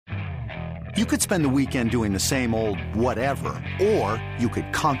You could spend the weekend doing the same old whatever, or you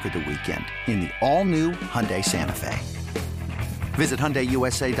could conquer the weekend in the all-new Hyundai Santa Fe. Visit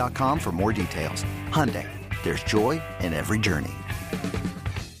HyundaiUSA.com for more details. Hyundai, there's joy in every journey.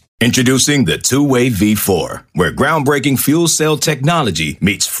 Introducing the two-way V4, where groundbreaking fuel cell technology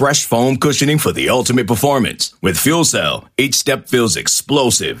meets fresh foam cushioning for the ultimate performance. With Fuel Cell, each step feels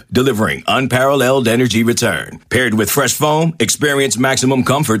explosive, delivering unparalleled energy return. Paired with fresh foam, experience maximum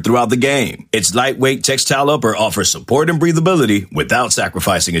comfort throughout the game. Its lightweight textile upper offers support and breathability without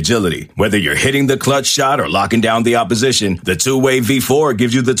sacrificing agility. Whether you're hitting the clutch shot or locking down the opposition, the two-way V4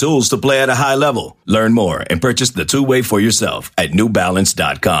 gives you the tools to play at a high level. Learn more and purchase the two-way for yourself at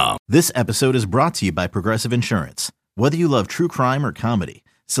newbalance.com. This episode is brought to you by Progressive Insurance. Whether you love true crime or comedy,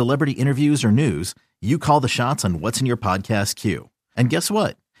 celebrity interviews or news, you call the shots on what's in your podcast queue. And guess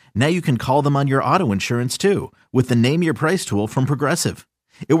what? Now you can call them on your auto insurance too with the Name Your Price tool from Progressive.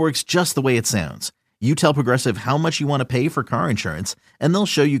 It works just the way it sounds. You tell Progressive how much you want to pay for car insurance, and they'll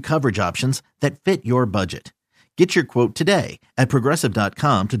show you coverage options that fit your budget. Get your quote today at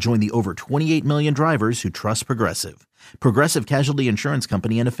Progressive.com to join the over 28 million drivers who trust Progressive. Progressive Casualty Insurance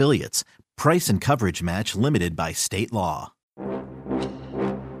Company and Affiliates. Price and coverage match limited by state law.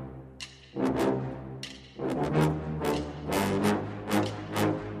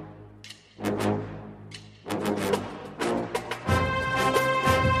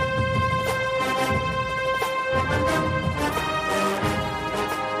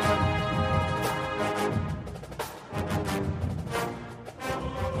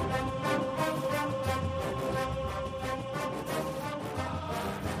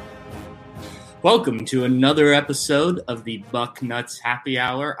 Welcome to another episode of the Bucknuts Happy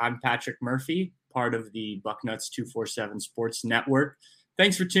Hour. I'm Patrick Murphy, part of the Bucknuts 247 Sports Network.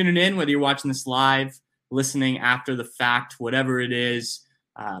 Thanks for tuning in, whether you're watching this live, listening after the fact, whatever it is.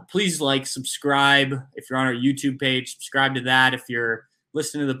 Please subscribe. If you're on our YouTube page, subscribe to that. If you're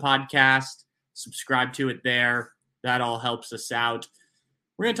listening to the podcast, subscribe to it there. That all helps us out.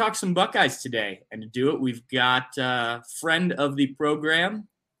 We're going to talk some Buckeyes today, and to do it, we've got a friend of the program,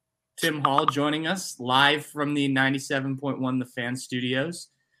 Tim Hall, joining us live from the 97.1 The Fan Studios.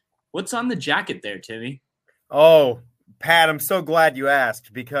 What's on the jacket there, Timmy? Oh, Pat, I'm so glad you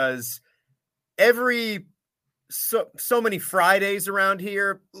asked, because so many Fridays around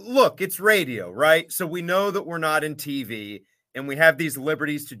here, look, it's radio, right? So we know that we're not in TV, and we have these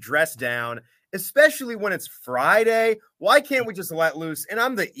liberties to dress down, especially when it's Friday. Why can't we just let loose? And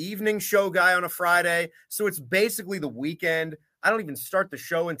I'm the evening show guy on a Friday, so it's basically the weekend. I don't even start the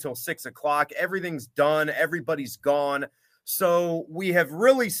show until 6 o'clock. Everything's done. Everybody's gone. So we have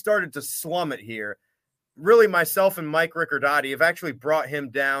really started to slum it here. Really, myself and Mike Riccardotti have actually brought him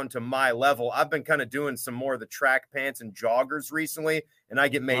down to my level. I've been kind of doing some more of the track pants and joggers recently, and I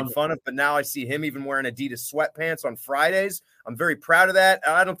get made fun of. But now I see him even wearing Adidas sweatpants on Fridays. I'm very proud of that.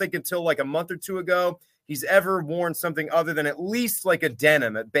 I don't think until like a month or two ago he's ever worn something other than at least like a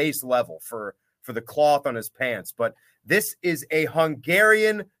denim at base level for the cloth on his pants. But this is a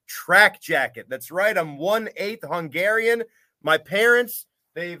Hungarian track jacket. That's right. I'm 1/8 Hungarian. My parents,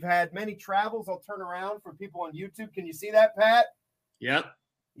 they've had many travels. I'll turn around for people on YouTube. Can you see that, Pat? Yep.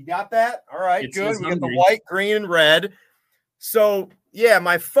 You got that? All right, It's good. We got the white, green, and red. So, yeah,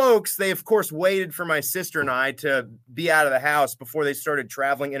 my folks, they, of course, waited for my sister and I to be out of the house before they started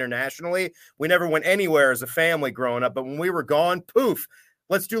traveling internationally. We never went anywhere as a family growing up, but when we were gone, poof,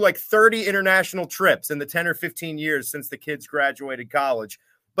 let's do like 30 international trips in the 10 or 15 years since the kids graduated college.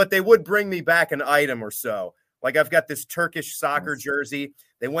 But they would bring me back an item or so. Like I've got this Turkish soccer jersey.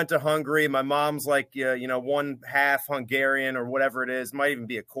 They went to Hungary. My mom's like, 1/2 Hungarian or whatever it is. Might even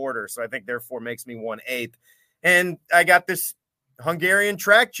be a quarter. So I think therefore makes me 1/8. And I got this Hungarian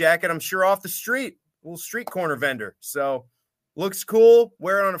track jacket. I'm sure off the street, little street corner vendor. So looks cool.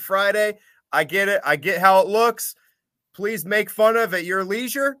 Wear it on a Friday. I get it. I get how it looks. Please make fun of at your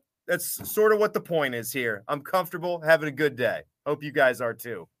leisure. That's sort of what the point is here. I'm comfortable, having a good day. Hope you guys are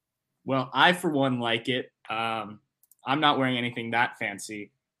too. Well, I, for one, like it. I'm not wearing anything that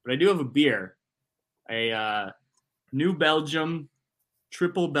fancy, but I do have a beer, a New Belgium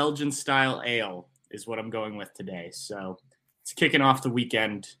triple Belgian style ale is what I'm going with today. So it's kicking off the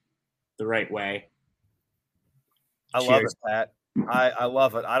weekend the right way. I love it, Pat. I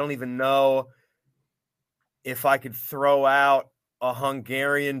love it. I don't even know if I could throw out a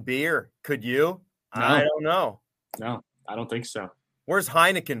Hungarian beer. Could you? No. I don't know. No, I don't think so. Where's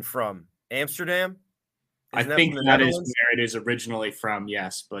Heineken from? Amsterdam? I think that is where it is originally from,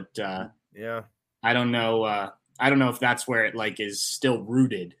 yes. But yeah, I don't know. I don't know if that's where it is still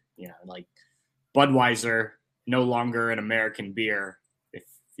rooted. Budweiser, no longer an American beer. If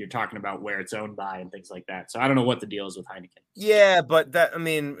you're talking about where it's owned by and things like that. So I don't know what the deal is with Heineken. Yeah, but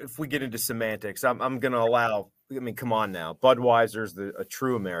if we get into semantics, I'm going to allow. I mean, come on now. Budweiser's a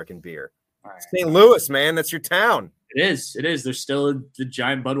true American beer. All right. St. Louis, man, that's your town. It is. There's still the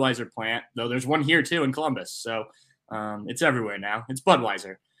giant Budweiser plant, though. There's one here too in Columbus. So it's everywhere now. It's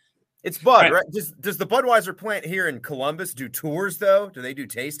Budweiser. It's Bud, right? Does the Budweiser plant here in Columbus do tours though? Do they do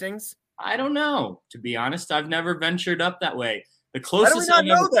tastings? I don't know. To be honest, I've never ventured up that way. The How closest do we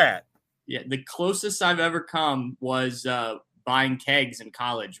not know that? Yeah, the closest I've ever come was buying kegs in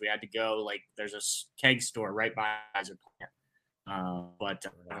college. We had to go, there's a keg store right by Budweiser plant. But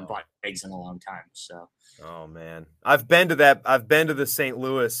I haven't bought kegs in a long time. So. Oh man, I've been to that. I've been to the St.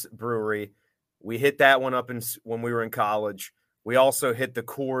 Louis brewery. We hit that one up when we were in college. We also hit the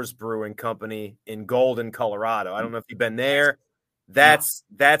Coors Brewing Company in Golden, Colorado. I don't know if you've been there. That's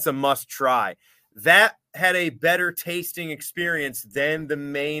a must try. That had a better tasting experience than the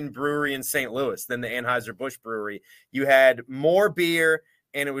main brewery in St. Louis, than the Anheuser-Busch brewery. You had more beer,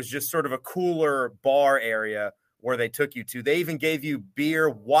 and it was just sort of a cooler bar area where they took you to. They even gave you beer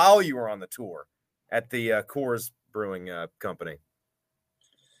while you were on the tour at the Coors Brewing Company.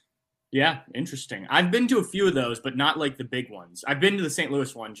 Yeah, interesting. I've been to a few of those, but not like the big ones. I've been to the St.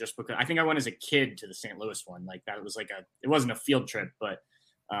 Louis one just because I think I went as a kid to the St. Louis one. Like that was it wasn't a field trip, but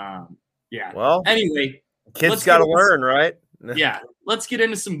yeah. Well, anyway, kids got to learn, right? Yeah. Let's get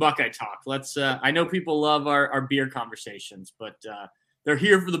into some Buckeye talk. I know people love our beer conversations, but they're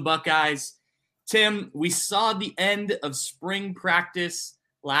here for the Buckeyes. Tim, we saw the end of spring practice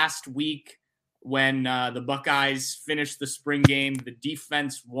last week when the Buckeyes finished the spring game. The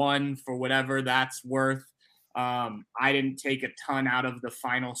defense won for whatever that's worth. I didn't take a ton out of the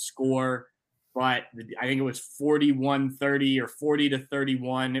final score, but I think it was 41-30 or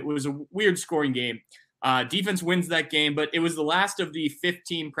 40-31. It was a weird scoring game. Defense wins that game, but it was the last of the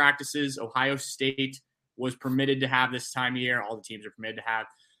 15 practices Ohio State was permitted to have this time of year. All the teams are permitted to have.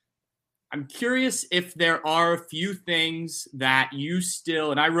 I'm curious if there are a few things that you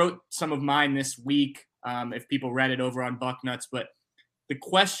still, and I wrote some of mine this week, if people read it over on Bucknuts, but the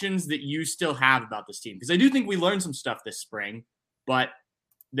questions that you still have about this team, because I do think we learned some stuff this spring, but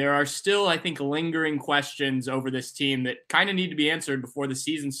there are still, I think, lingering questions over this team that kind of need to be answered before the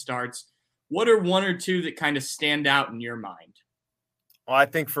season starts. What are one or two that kind of stand out in your mind? Well, I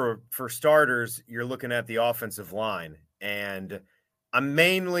think for starters, you're looking at the offensive line, and I'm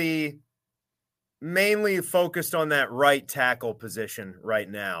mainly focused on that right tackle position right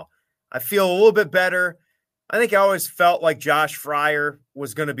now. I feel a little bit better. I think I always felt like Josh Fryer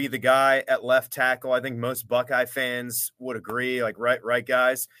was going to be the guy at left tackle. I think most Buckeye fans would agree, right,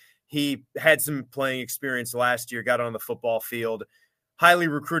 guys? He had some playing experience last year, got on the football field. Highly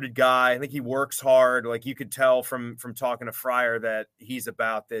recruited guy. I think he works hard. Like you could tell from talking to Fryer that he's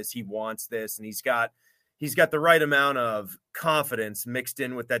about this. He wants this, and he's got the right amount of confidence mixed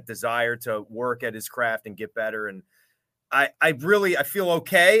in with that desire to work at his craft and get better. And I feel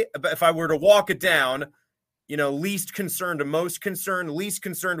okay. But if I were to walk it down, least concerned to most concerned, least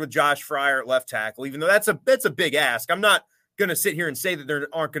concerned with Josh Fryer at left tackle, even though that's a big ask. I'm not going to sit here and say that there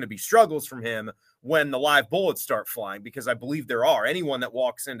aren't going to be struggles from him when the live bullets start flying, because I believe there are. Anyone that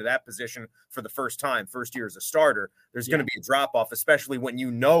walks into that position for the first year as a starter, there's going to be a drop-off, especially when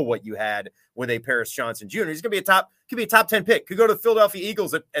you know what you had with a Paris Johnson Jr. He's going to be a top 10 pick. Could go to the Philadelphia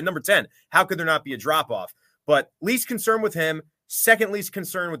Eagles at number 10. How could there not be a drop-off? But least concerned with him, second least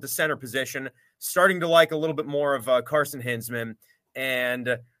concerned with the center position, starting to like a little bit more of Carson Hinsman,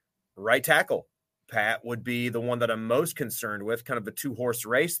 and right tackle. Pat would be the one that I'm most concerned with, kind of a two-horse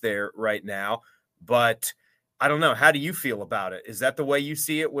race there right now. But I don't know. How do you feel about it? Is that the way you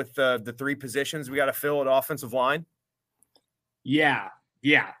see it with the three positions we got to fill at offensive line? Yeah.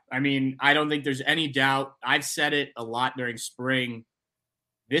 I mean, I don't think there's any doubt. I've said it a lot during spring.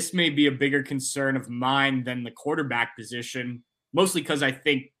 This may be a bigger concern of mine than the quarterback position, mostly because I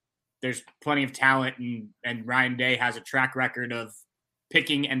think there's plenty of talent and Ryan Day has a track record of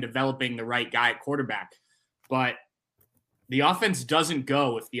picking and developing the right guy at quarterback. But the offense doesn't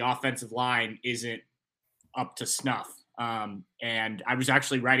go if the offensive line isn't up to snuff. And I was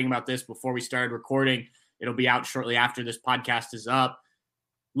actually writing about this before we started recording. It'll be out shortly after this podcast is up.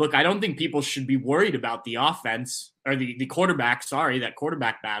 Look, I don't think people should be worried about the offense or the quarterback, that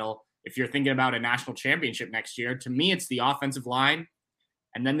quarterback battle. If you're thinking about a national championship next year, to me, it's the offensive line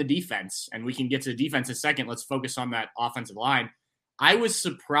and then the defense. And we can get to the defense in a second. Let's focus on that offensive line. I was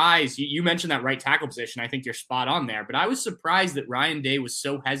surprised. You mentioned that right tackle position. I think you're spot on there. But I was surprised that Ryan Day was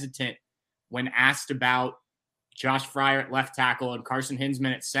so hesitant when asked about Josh Fryer at left tackle and Carson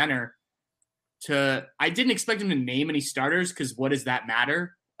Hinsman at center. I didn't expect him to name any starters because what does that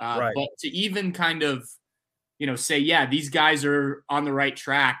matter? Right. But to even kind of, say, yeah, these guys are on the right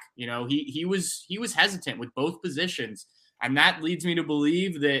track. He was hesitant with both positions. And that leads me to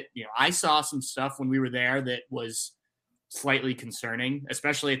believe that, I saw some stuff when we were there that was slightly concerning,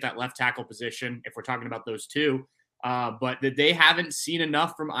 especially at that left tackle position, if we're talking about those two. But that they haven't seen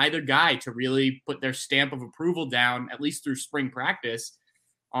enough from either guy to really put their stamp of approval down, at least through spring practice,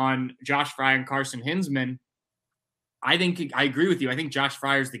 on Josh Fryer and Carson Hinsman. I agree with you. I think Josh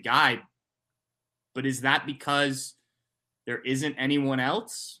Fryer's the guy. But is that because there isn't anyone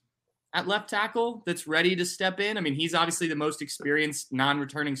else at left tackle that's ready to step in? I mean, he's obviously the most experienced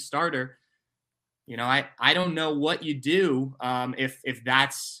non-returning starter. I don't know what you do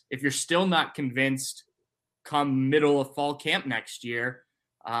if you're still not convinced come middle of fall camp next year.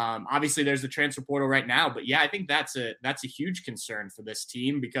 Obviously, there's the transfer portal right now, but yeah, I think that's a huge concern for this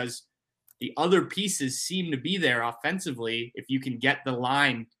team because the other pieces seem to be there offensively if you can get the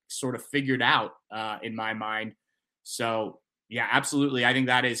line sort of figured out in my mind. So yeah, absolutely. I think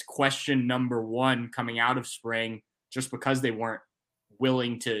that is question number one coming out of spring, just because they weren't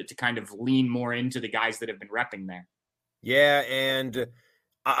willing to kind of lean more into the guys that have been repping there. Yeah, and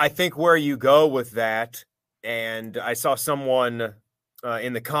I think where you go with that, and I saw someone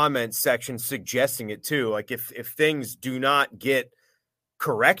in the comments section suggesting it too, like if things do not get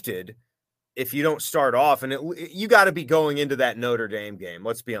corrected, if you don't start off, and you got to be going into that Notre Dame game,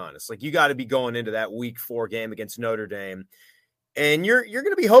 let's be honest, like you got to be going into that week 4 game against Notre Dame, and you're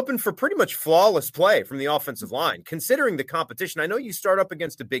going to be hoping for pretty much flawless play from the offensive line, considering the competition. I know you start up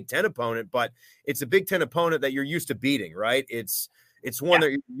against a Big Ten opponent, but it's a Big Ten opponent that you're used to beating, right? It's one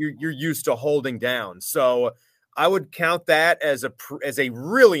that you're used to holding down. So I would count that as a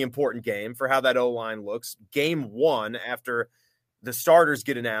really important game for how that O-line looks. Game 1 after the starters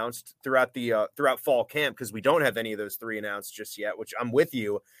get announced throughout fall camp, because we don't have any of those 3 announced just yet, which I'm with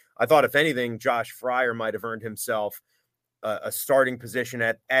you. I thought if anything, Josh Fryer might have earned himself a starting position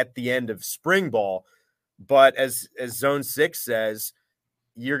at the end of spring ball. But as Zone 6 says,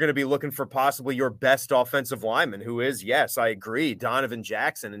 you're going to be looking for possibly your best offensive lineman, who is, yes, I agree, Donovan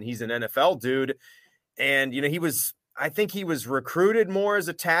Jackson, and he's an NFL dude. And, I think he was recruited more as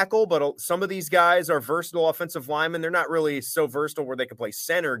a tackle, but some of these guys are versatile offensive linemen. They're not really so versatile where they can play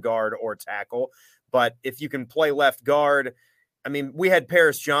center, guard, or tackle. But if you can play left guard, I mean, we had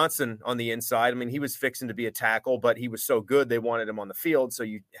Paris Johnson on the inside. I mean, he was fixing to be a tackle, but he was so good they wanted him on the field. So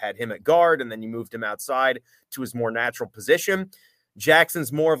you had him at guard, and then you moved him outside to his more natural position.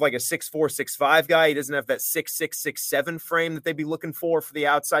 Jackson's more of like a 6'4", 6'5" guy. He doesn't have that 6'6", 6'7" frame that they'd be looking for the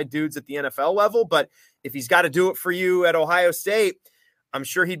outside dudes at the NFL level. But if he's got to do it for you at Ohio State, I'm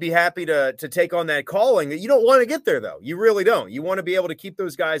sure he'd be happy to take on that calling. You don't want to get there, though. You really don't. You want to be able to keep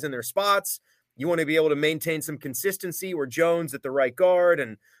those guys in their spots. You want to be able to maintain some consistency where Jones at the right guard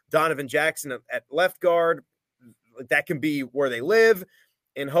and Donovan Jackson at left guard, that can be where they live.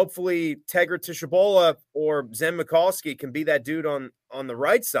 And hopefully Tegra Tishabola or Zen Mikulski can be that dude on the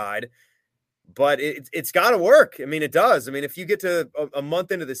right side. But it's got to work. I mean, it does. I mean, if you get to a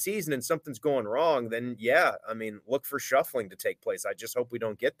month into the season and something's going wrong, then yeah, I mean, look for shuffling to take place. I just hope we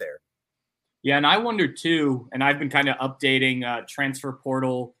don't get there. Yeah, and I wonder too, and I've been kind of updating transfer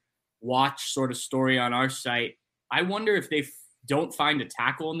portal watch sort of story on our site. I wonder if they don't find a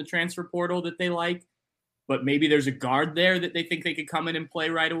tackle in the transfer portal that they like, but maybe there's a guard there that they think they could come in and play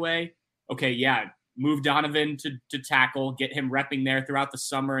right away. Okay, yeah, move Donovan to tackle, get him repping there throughout the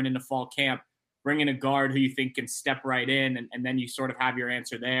summer and into fall camp. Bring in a guard who you think can step right in, and then you sort of have your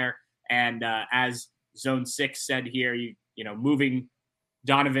answer there. And as Zone 6 said here, you moving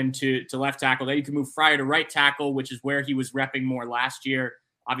Donovan to left tackle, then you can move Fryer to right tackle, which is where he was repping more last year.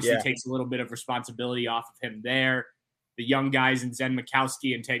 Obviously takes a little bit of responsibility off of him there. The young guys in Zen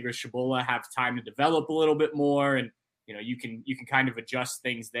Mikulski and Tegra Tishabola have time to develop a little bit more, and you can kind of adjust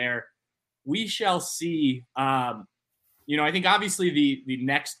things there. We shall see. I think obviously the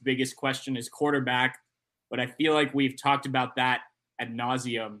next biggest question is quarterback, but I feel like we've talked about that ad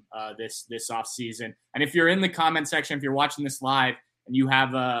nauseum this offseason. And if you're in the comment section, if you're watching this live and you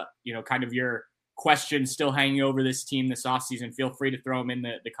have kind of your questions still hanging over this team this offseason, feel free to throw them in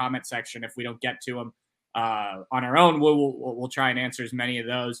the comment section. If we don't get to them on our own, we'll try and answer as many of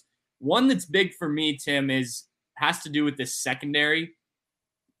those. One that's big for me, Tim, has to do with this secondary.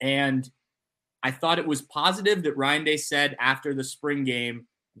 And I thought it was positive that Ryan Day said after the spring game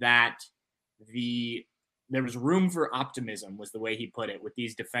that there was room for optimism, was the way he put it, with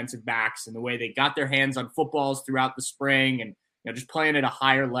these defensive backs and the way they got their hands on footballs throughout the spring and just playing at a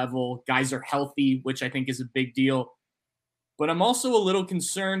higher level. Guys are healthy, which I think is a big deal. But I'm also a little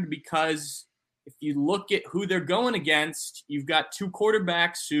concerned because if you look at who they're going against, you've got two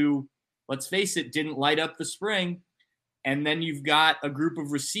quarterbacks who, let's face it, didn't light up the spring. And then you've got a group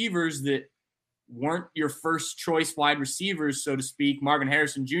of receivers that weren't your first choice wide receivers, so to speak. Marvin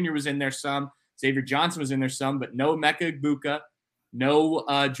Harrison Jr. was in there some. Xavier Johnson was in there some, but no Emeka Egbuka, no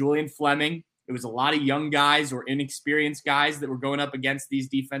Julian Fleming. It was a lot of young guys or inexperienced guys that were going up against these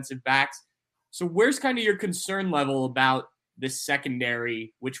defensive backs. So where's kind of your concern level about this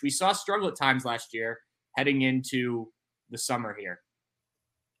secondary, which we saw struggle at times last year, heading into the summer here?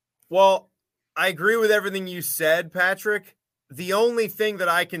 Well, I agree with everything you said, Patrick. The only thing that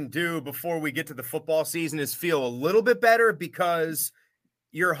I can do before we get to the football season is feel a little bit better, because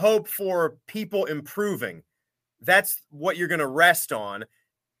your hope for people improving, that's what you're going to rest on.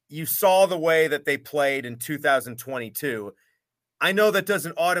 You saw the way that they played in 2022. I know that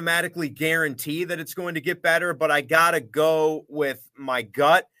doesn't automatically guarantee that it's going to get better, but I got to go with my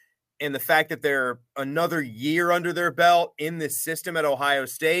gut and the fact that they're another year under their belt in this system at Ohio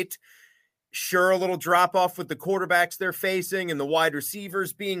State. Sure, a little drop off with the quarterbacks they're facing and the wide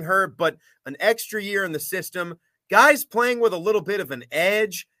receivers being hurt, but an extra year in the system, guys playing with a little bit of an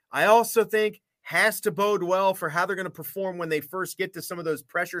edge, I also think has to bode well for how they're going to perform when they first get to some of those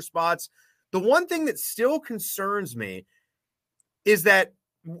pressure spots. The one thing that still concerns me is that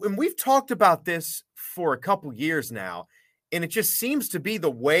when we've talked about this for a couple years now, and it just seems to be the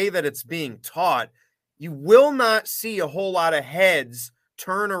way that it's being taught, you will not see a whole lot of heads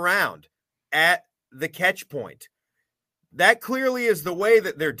turn around at the catch point. That clearly is the way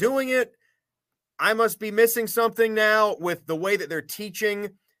that they're doing it. I must be missing something now with the way that they're teaching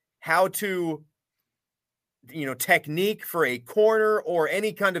how to, technique for a corner or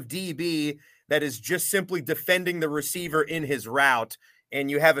any kind of DB that is just simply defending the receiver in his route.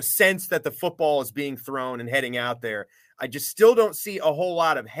 And you have a sense that the football is being thrown and heading out there. I just still don't see a whole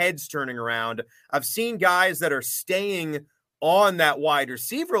lot of heads turning around. I've seen guys that are staying on that wide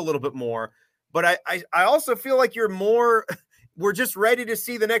receiver a little bit more, but I also feel like we're just ready to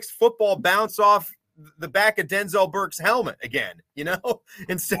see the next football bounce off the back of Denzel Burke's helmet again,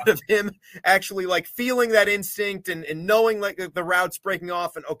 instead of him actually like feeling that instinct and knowing like the route's breaking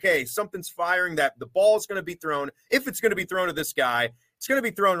off and okay, something's firing, that the ball is going to be thrown. If it's going to be thrown to this guy, it's going to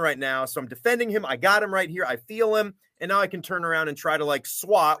be thrown right now. So I'm defending him. I got him right here. I feel him. And now I can turn around and try to like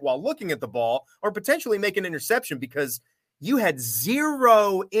swat while looking at the ball or potentially make an interception, because you had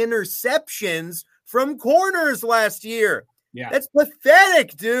 0 interceptions from corners last year. Yeah. That's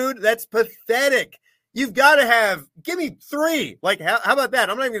pathetic, dude. That's pathetic. You've got to give me 3. Like, how about that?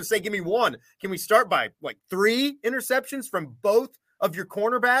 I'm not even going to say give me 1. Can we start by like 3 interceptions from both of your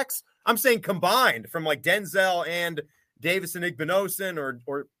cornerbacks? I'm saying combined from like Denzel and Davison Igbinosun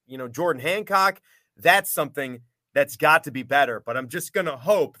or Jordan Hancock. That's something that's got to be better. But I'm just going to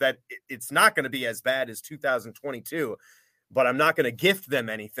hope that it's not going to be as bad as 2022. But I'm not going to gift them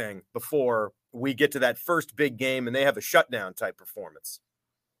anything before we get to that first big game and they have a shutdown type performance.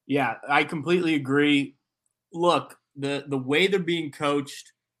 Yeah, I completely agree. Look, the way they're being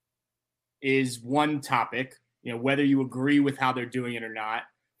coached is one topic, whether you agree with how they're doing it or not.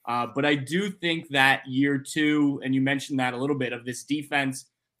 But I do think that year 2, and you mentioned that a little bit, of this defense,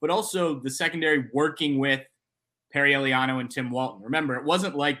 but also the secondary working with Perry Eliano and Tim Walton. Remember, it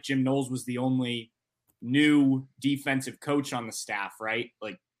wasn't like Jim Knowles was the only new defensive coach on the staff, right?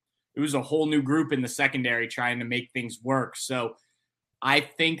 Like, it was a whole new group in the secondary trying to make things work. So I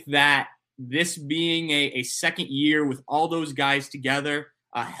think that this being a second year with all those guys together,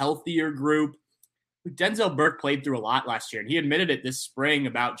 a healthier group, Denzel Burke played through a lot last year, and he admitted it this spring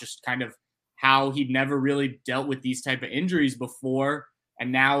about just kind of how he'd never really dealt with these type of injuries before.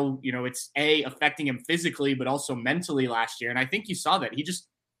 And now, it's affecting him physically, but also mentally last year. And I think you saw that. He just,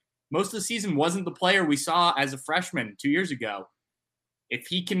 most of the season wasn't the player we saw as a freshman 2 years ago. If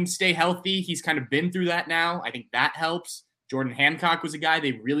he can stay healthy, he's kind of been through that now. I think that helps. Jordan Hancock was a guy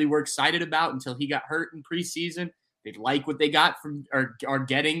they really were excited about until he got hurt in preseason. They like what they got from or are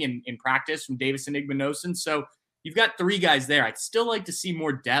getting in practice from Davison Igbinosun. So you've got 3 guys there. I'd still like to see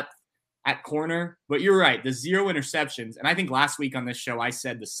more depth at corner, but you're right. The 0 interceptions. And I think last week on this show, I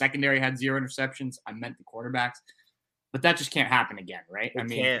said the secondary had 0 interceptions. I meant the quarterbacks, but that just can't happen again. Right.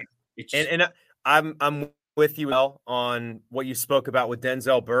 And I'm with you on what you spoke about with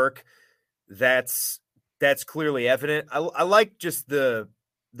Denzel Burke. That's clearly evident. I like just the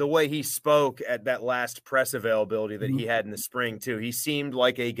way he spoke at that last press availability that he had in the spring too. He seemed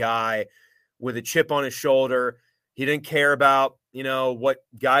like a guy with a chip on his shoulder. He didn't care about, what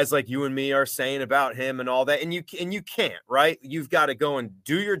guys like you and me are saying about him and all that. And you can't, right? You've got to go and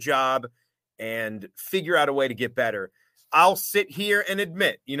do your job and figure out a way to get better. I'll sit here and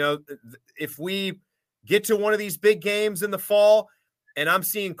admit, if we get to one of these big games in the fall and I'm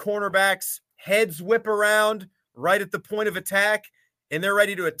seeing cornerbacks heads whip around right at the point of attack and they're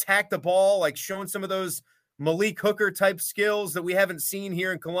ready to attack the ball, like showing some of those Malik Hooker type skills that we haven't seen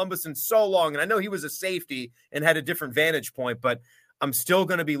here in Columbus in so long. And I know he was a safety and had a different vantage point, but I'm still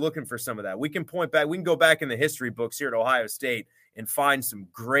going to be looking for some of that. We can point back, we can go back in the history books here at Ohio State and find some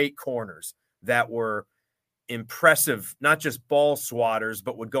great corners that were impressive, not just ball swatters,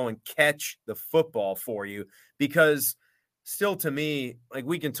 but would go and catch the football for you. Because still, to me, like,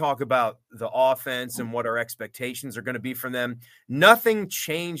 we can talk about the offense and what our expectations are going to be from them. Nothing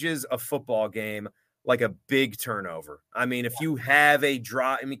changes a football game like a big turnover. I mean, if you have a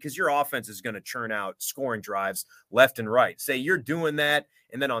drive, because your offense is going to churn out scoring drives left and right. Say you're doing that,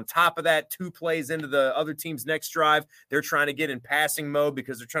 and then on top of that, 2 plays into the other team's next drive, they're trying to get in passing mode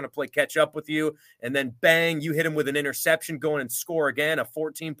because they're trying to play catch up with you. And then bang, you hit them with an interception, going and score again. A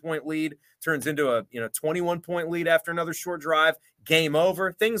 14-point lead turns into a 21-point lead after another short drive. Game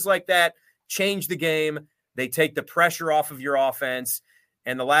over. Things like that change the game. They take the pressure off of your offense.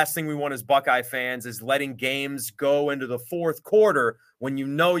 And the last thing we want as Buckeye fans is letting games go into the fourth quarter when you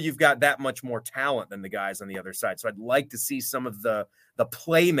know you've got that much more talent than the guys on the other side. So I'd like to see some of the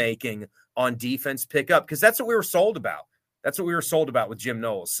playmaking on defense pick up, because that's what we were sold about. That's what we were sold about with Jim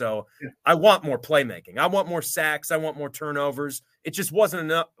Knowles. So I want more playmaking. I want more sacks. I want more turnovers. It just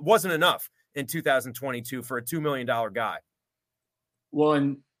wasn't enough in 2022 for a $2 million guy. Well,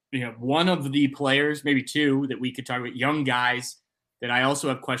 and one of the players, maybe two, that we could talk about, young guys that I also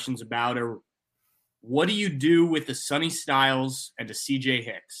have questions about, are what do you do with the Sonny Styles and the CJ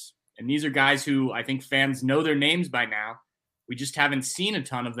Hicks? And these are guys who I think fans know their names by now. We just haven't seen a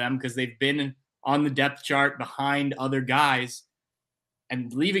ton of them because they've been on the depth chart behind other guys.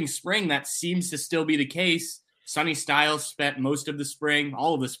 And leaving spring, that seems to still be the case. Sonny Styles spent most of the spring,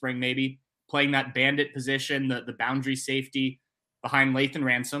 all of the spring maybe, playing that bandit position, the boundary safety behind Lathan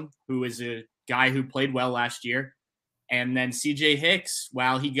Ransom, who is a guy who played well last year. And then CJ Hicks,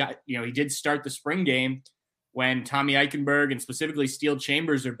 while he did start the spring game, when Tommy Eichenberg and specifically Steel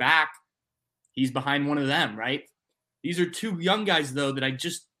Chambers are back, he's behind one of them, right? These are two young guys, though, that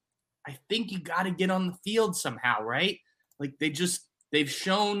I think you got to get on the field somehow, right? Like they've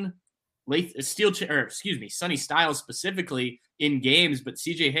shown Sonny Styles specifically in games, but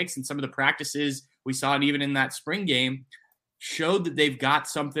CJ Hicks in some of the practices we saw, and even in that spring game, showed that they've got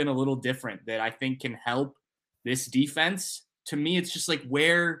something a little different that I think can help this defense. To me, it's just like,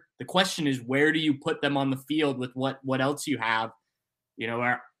 the question is, where do you put them on the field with what else you have?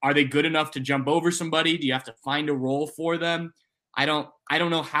 Are they good enough to jump over somebody? Do you have to find a role for them? I don't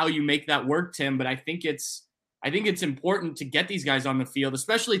know how you make that work, Tim, but I think it's important to get these guys on the field,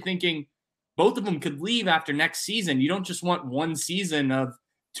 especially thinking both of them could leave after next season. You don't just want one season of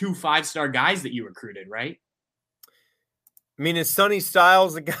 2 5-star guys that you recruited, right? I mean, is Sonny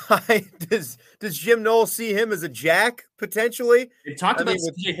Styles a guy? Does Jim Knowles see him as a jack potentially? They talked about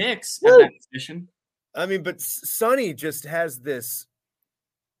CJ Hicks at that position. I mean, but Sonny just has this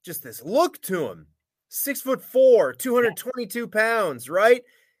look to him. 6'4", 222 pounds, right?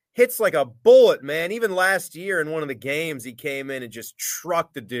 Hits like a bullet, man. Even last year in one of the games, he came in and just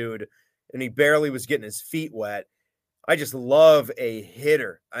trucked the dude, and he barely was getting his feet wet. I just love a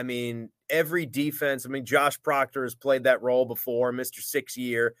hitter. I mean, every defense. Josh Proctor has played that role before, Mr. 6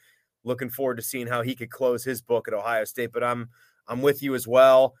 year. Looking forward to seeing how he could close his book at Ohio State. But I'm with you as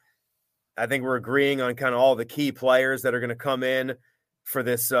well. I think we're agreeing on kind of all the key players that are going to come in for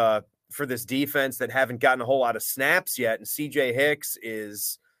this defense that haven't gotten a whole lot of snaps yet. And CJ Hicks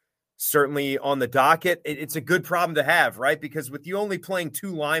is certainly on the docket. It's a good problem to have, right? Because with you only playing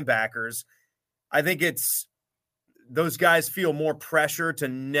 2 linebackers, I think those guys feel more pressure to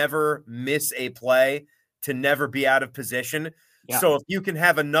never miss a play, to never be out of position. Yeah. So if you can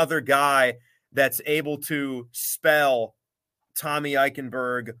have another guy that's able to spell Tommy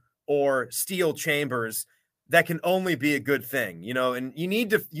Eichenberg or Steel Chambers, that can only be a good thing, and you need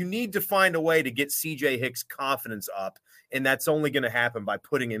to find a way to get CJ Hicks' confidence up. And that's only going to happen by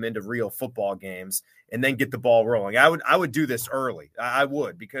putting him into real football games and then get the ball rolling. I would do this early. I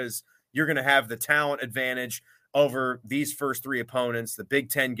would, because you're going to have the talent advantage over these first 3 opponents, the Big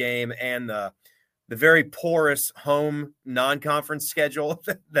Ten game and the very porous home non-conference schedule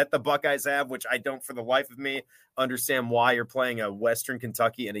that the Buckeyes have, which I don't for the life of me understand why you're playing a Western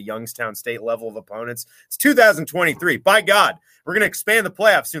Kentucky and a Youngstown State level of opponents. It's 2023. By God, we're going to expand the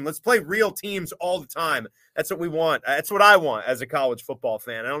playoffs soon. Let's play real teams all the time. That's what we want. That's what I want as a college football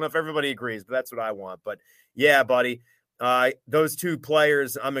fan. I don't know if everybody agrees, but that's what I want. But yeah, buddy, Those two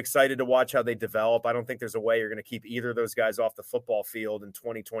players, I'm excited to watch how they develop. I don't think there's a way you're going to keep either of those guys off the football field in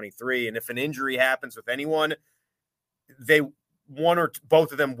 2023. And if an injury happens with anyone, one or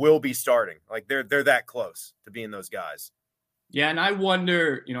both of them will be starting. Like they're that close to being those guys. Yeah, and I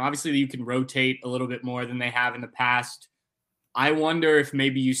wonder, obviously you can rotate a little bit more than they have in the past. I wonder if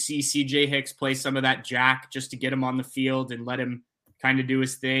maybe you see CJ Hicks play some of that jack just to get him on the field and let him kind of do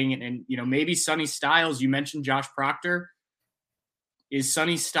his thing. And maybe Sonny Styles, you mentioned Josh Proctor. Is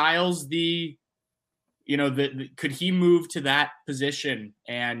Sonny Styles could he move to that position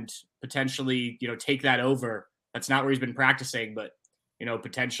and potentially, take that over? That's not where he's been practicing, but,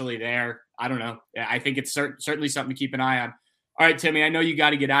 potentially there. I don't know. I think it's certainly something to keep an eye on. All right, Timmy, I know you got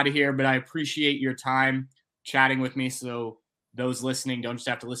to get out of here, but I appreciate your time chatting with me. So those listening don't just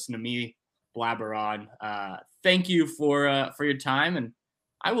have to listen to me blabber on. Thank you for your time, and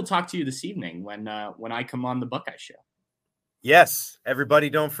I will talk to you this evening when I come on the Buckeye Show. Yes,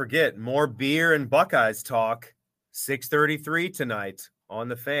 everybody, don't forget more beer and Buckeyes talk. 6:33 tonight on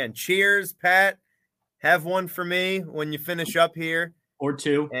the Fan. Cheers, Pat. Have one for me when you finish up here, or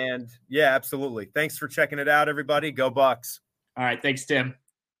two. And yeah, absolutely. Thanks for checking it out, everybody. Go Bucks. All right, thanks, Tim.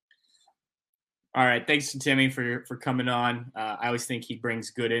 All right, thanks to Timmy for coming on. I always think he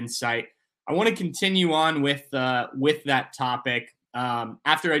brings good insight. I want to continue on with that topic.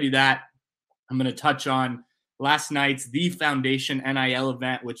 After I do that, I'm going to touch on last night's The Foundation NIL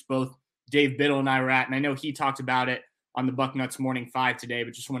event, which both Dave Biddle and I were at. And I know he talked about it on the Bucknuts Morning 5 today,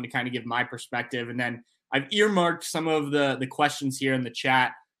 but just wanted to kind of give my perspective. And then I've earmarked some of the questions here in the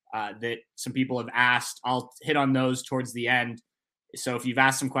chat that some people have asked. I'll hit on those towards the end. So if you've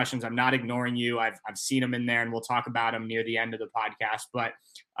asked some questions, I'm not ignoring you. I've seen them in there, and we'll talk about them near the end of the podcast. But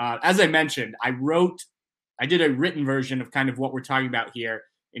as I mentioned, I did a written version of kind of what we're talking about here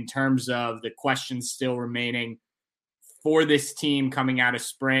in terms of the questions still remaining for this team coming out of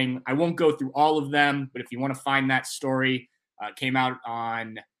spring. I won't go through all of them, but if you want to find that story, came out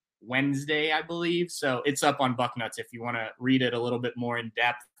on Wednesday, I believe. So it's up on Bucknuts if you want to read it a little bit more in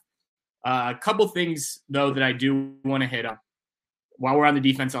depth. A couple things, though, that I do want to hit on. While we're on the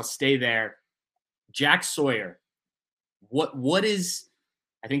defense, I'll stay there. Jack Sawyer. What is,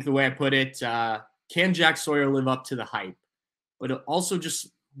 I think the way I put it, can Jack Sawyer live up to the hype? But also just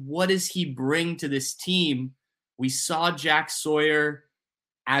what does he bring to this team? We saw Jack Sawyer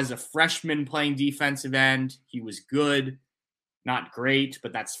as a freshman playing defensive end. He was good, not great,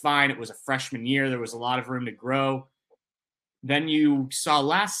 but that's fine. It was a freshman year. There was a lot of room to grow. Then you saw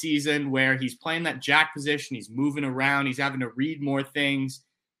last season where he's playing that jack position. He's moving around. He's having to read more things.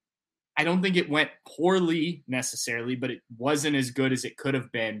 I don't think it went poorly necessarily, but it wasn't as good as it could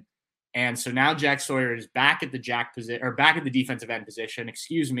have been. And so now Jack Sawyer is back at the jack position, or back at the defensive end position,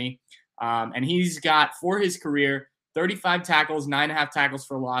 and he's got, for his career, 35 tackles, 9.5 tackles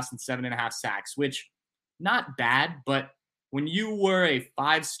for loss, and 7.5 sacks, which not bad. But when you were a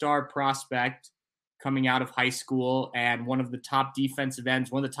 5-star prospect coming out of high school and one of the top defensive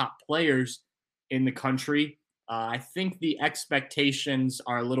ends, one of the top players in the country, I think the expectations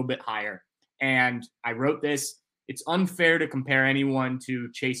are a little bit higher. And I wrote this. It's unfair to compare anyone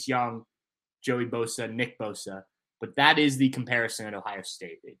to Chase Young, Joey Bosa, Nick Bosa, but that is the comparison at Ohio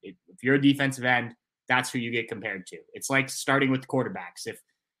State. If you're a defensive end, that's who you get compared to. It's like starting with quarterbacks. If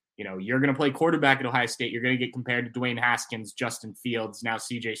you're going to play quarterback at Ohio State, you're going to get compared to Dwayne Haskins, Justin Fields, now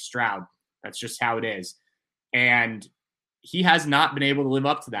CJ Stroud. That's just how it is. And he has not been able to live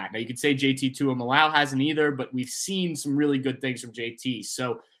up to that. Now, you could say JT Tuimoloau hasn't either, but we've seen some really good things from JT.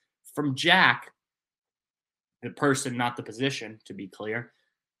 So from Jack, the person, not the position, to be clear,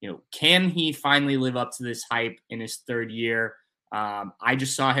 can he finally live up to this hype in his third year? I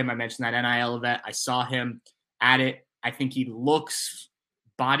just saw him. I mentioned that NIL event. I saw him at it. I think he looks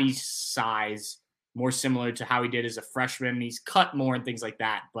body size more similar to how he did as a freshman. He's cut more and things like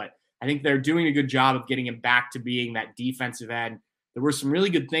that, but I think they're doing a good job of getting him back to being that defensive end. There were some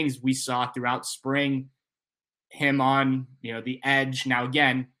really good things we saw throughout spring, him on, the edge. Now,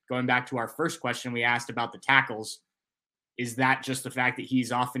 again, going back to our first question we asked about the tackles, is that just the fact that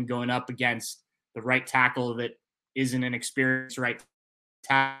he's often going up against the right tackle that isn't an experienced right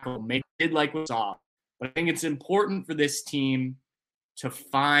tackle? Maybe did like we saw. But I think it's important for this team to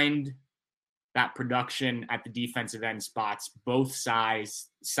find that production at the defensive end spots, both sides,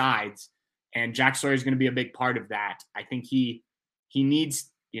 and Jack Sawyer is going to be a big part of that. I think he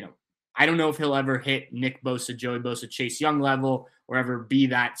needs, I don't know if he'll ever hit Nick Bosa, Joey Bosa, Chase Young level, or ever be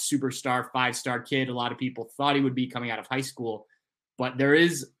that superstar 5-star kid a lot of people thought he would be coming out of high school, but there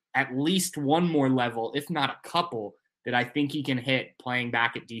is at least one more level, if not a couple, that I think he can hit playing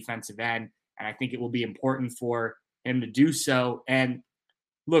back at defensive end, and I think it will be important for him to do so. And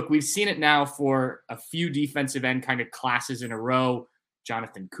look, we've seen it now for a few defensive end kind of classes in a row.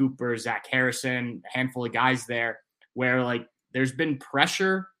 Jonathan Cooper, Zach Harrison, a handful of guys there where like there's been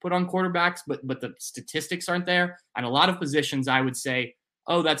pressure put on quarterbacks, but the statistics aren't there. And a lot of positions I would say,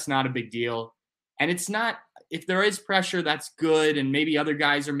 oh, that's not a big deal. And it's not, if there is pressure, that's good. And maybe other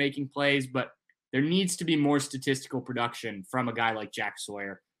guys are making plays, but there needs to be more statistical production from a guy like Jack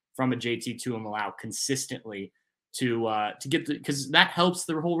Sawyer, from a JT Tuimoloau consistently to get because that helps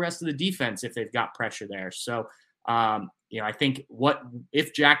the whole rest of the defense if they've got pressure there. So, I think what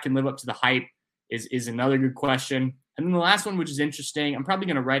if Jack can live up to the hype is another good question. And then the last one, which is interesting, I'm probably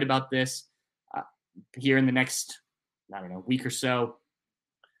going to write about this here in the next, week or so.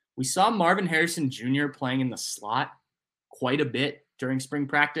 We saw Marvin Harrison Jr. playing in the slot quite a bit during spring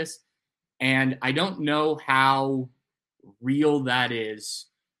practice. And I don't know how real that is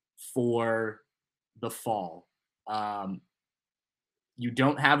for the fall. You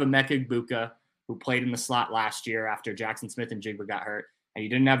don't have Emeka Egbuka, who played in the slot last year after Jackson Smith and Jigba got hurt, and you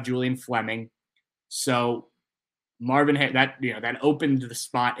didn't have Julian Fleming. So Marvin, that opened the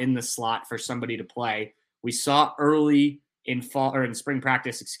spot in the slot for somebody to play. We saw early in spring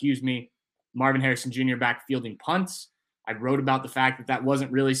practice, Marvin Harrison Jr. back fielding punts. I wrote about the fact that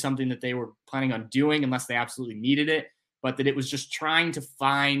wasn't really something that they were planning on doing unless they absolutely needed it, but that it was just trying to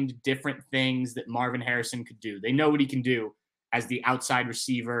find different things that Marvin Harrison could do. They know what he can do as the outside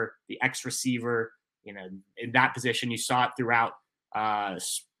receiver, the X receiver, in that position. You saw it throughout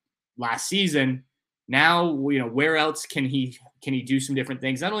last season. Now, where else can he do some different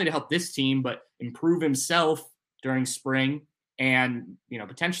things, not only to help this team, but improve himself during spring and,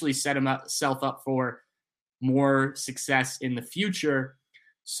 potentially set himself up for more success in the future.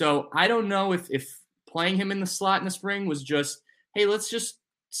 So I don't know if playing him in the slot in the spring was just, hey, let's just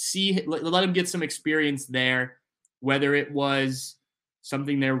let him get some experience there, whether it was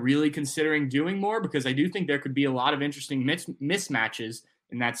something they're really considering doing more, because I do think there could be a lot of interesting mismatches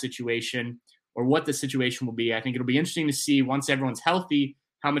in that situation, or what the situation will be. I think it'll be interesting to see once everyone's healthy,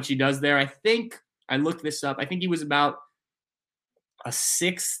 how much he does there. I think I looked this up. I think he was about a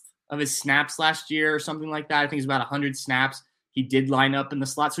sixth of his snaps last year or something like that. I think it's about 100 snaps. He did line up in the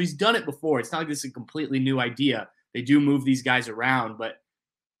slot. So he's done it before. It's not like this is a completely new idea. They do move these guys around, but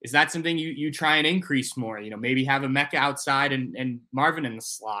is that something you try and increase more? Maybe have Emeka outside and Marvin in the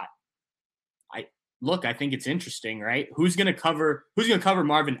slot. I think it's interesting, right? Who's going to cover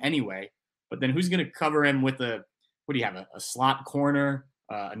Marvin anyway? But then who's going to cover him with a slot corner,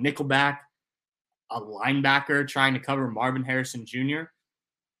 a nickelback, a linebacker trying to cover Marvin Harrison Jr.?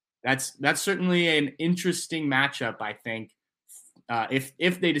 That's certainly an interesting matchup, I think,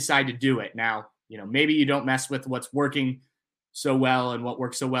 if they decide to do it. Now, maybe you don't mess with what's working so well and what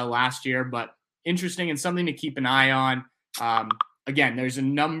worked so well last year, but interesting and something to keep an eye on. Again, there's a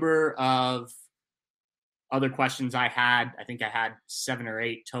number of other questions I had. I think I had 7 or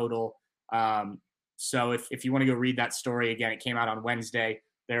 8 total. So if you want to go read that story again, it came out on Wednesday.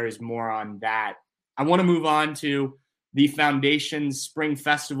 There is more on that. I want to move on to the Foundation's Spring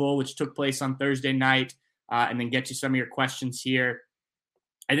Festival, which took place on Thursday night, and then get to some of your questions here.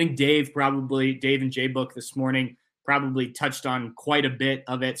 I think Dave and J-Book this morning probably touched on quite a bit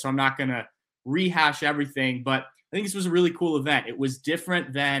of it, so I'm not going to rehash everything, but I think this was a really cool event. It was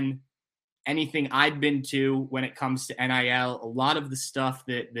different than anything I'd been to when it comes to NIL. A lot of the stuff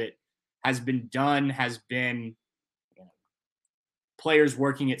that has been done has been players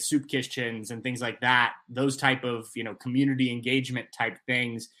working at soup kitchens and things like that, those type of, community engagement type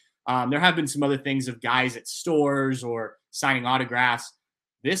things. There have been some other things of guys at stores or signing autographs.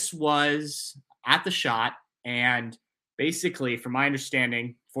 This was at the Shot, and basically, from my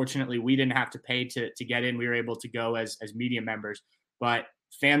understanding, fortunately, we didn't have to pay to get in. We were able to go as media members, but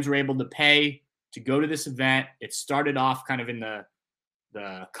fans were able to pay to go to this event. It started off kind of in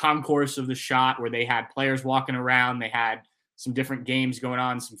the concourse of the Shot, where they had players walking around. They had some different games going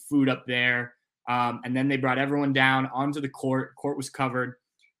on, some food up there. And then they brought everyone down onto the court. Court was covered,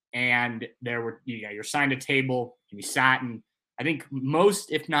 and there were, you're assigned a table and you sat, and I think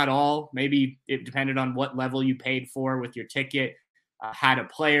most, if not all, maybe it depended on what level you paid for with your ticket, had a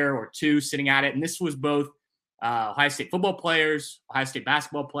player or two sitting at it. And this was both Ohio State football players, Ohio State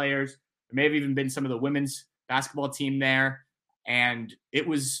basketball players. There may have even been some of the women's basketball team there. And it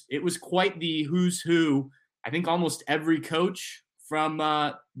was quite the who's who. I think almost every coach from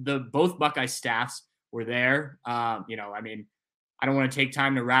both Buckeye staffs were there. I don't want to take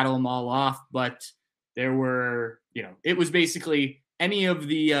time to rattle them all off, but there were, it was basically any of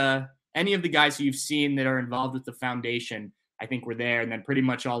the guys who you've seen that are involved with the foundation, I think were there. And then pretty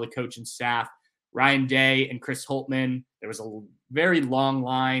much all the coaching staff. Ryan Day and Chris Holtmann. There was a very long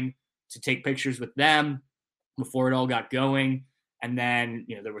line to take pictures with them before it all got going. And then,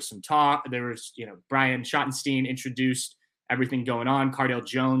 there was some talk. There was, Brian Schottenstein introduced everything going on, Cardale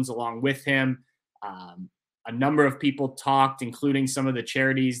Jones along with him. A number of people talked, including some of the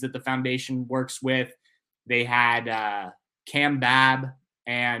charities that the foundation works with. They had Cam Babb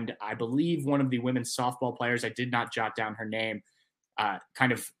and I believe one of the women's softball players, I did not jot down her name,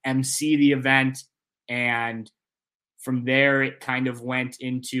 kind of MC the event. And from there, it kind of went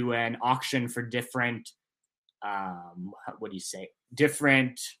into an auction for different,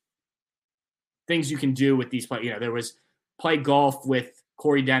 different things you can do with these players. There was play golf with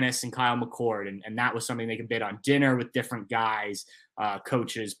Corey Dennis and Kyle McCord, and that was something they could bid on. Dinner with different guys,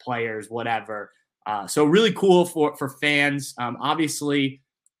 coaches, players, whatever. So really cool for fans. Obviously,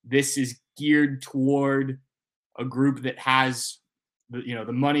 this is geared toward a group that has the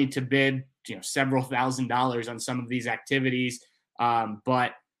money to bid several $1,000s on some of these activities,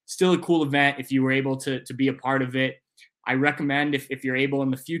 but still a cool event if you were able to be a part of it. I recommend if you're able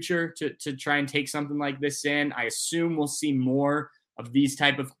in the future to try and take something like this in. I assume we'll see more of these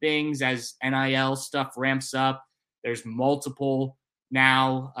type of things as NIL stuff ramps up. There's multiple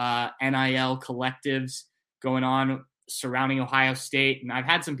now NIL collectives going on surrounding Ohio State. And I've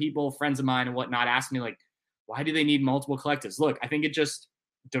had some people, friends of mine and whatnot, ask me, like, why do they need multiple collectives? Look, I think it just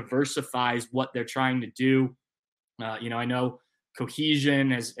diversifies what they're trying to do. I know Cohesion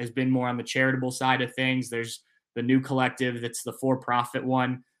has been more on the charitable side of things. There's the new collective that's the for-profit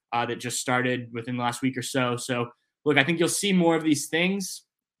one that just started within the last week or so. So, look, I think you'll see more of these things.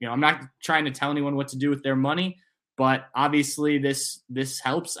 I'm not trying to tell anyone what to do with their money, but obviously this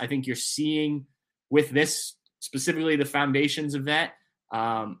helps. I think you're seeing with this, specifically the Foundations event,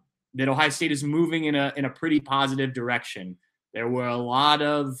 that Ohio State is moving in a pretty positive direction. There were a lot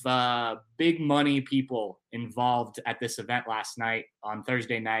of big money people involved at this event last night on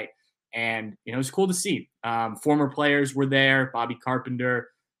Thursday night. And, it was cool to see. Former players were there, Bobby Carpenter,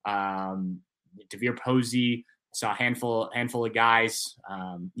 DeVere Posey, saw a handful of guys,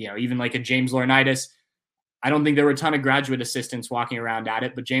 even like a James Laurinaitis. I don't think there were a ton of graduate assistants walking around at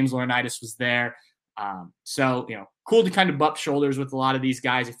it, but James Laurinaitis was there. So, cool to kind of butt shoulders with a lot of these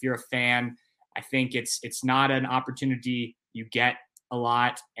guys. If you're a fan, I think it's not an opportunity you get a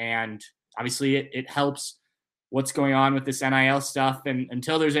lot. And obviously it helps what's going on with this NIL stuff. And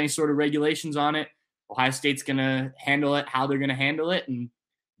until there's any sort of regulations on it, Ohio State's going to handle it how they're going to handle it. And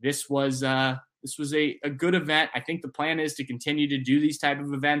this was a good event. I think the plan is to continue to do these type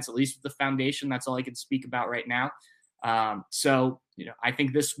of events, at least with the foundation. That's all I can speak about right now. I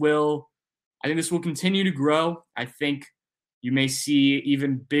think this will continue to grow. I think you may see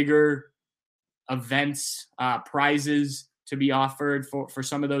even bigger events, prizes to be offered for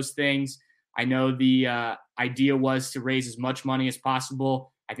some of those things. I know the idea was to raise as much money as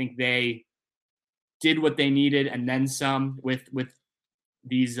possible. I think they did what they needed and then some with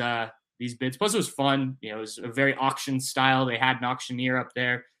these bids. Plus, it was fun. It was a very auction style. They had an auctioneer up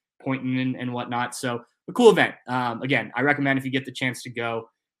there pointing and whatnot. So a cool event. Again, I recommend if you get the chance to go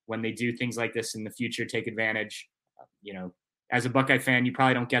when they do things like this in the future, take advantage. As a Buckeye fan, you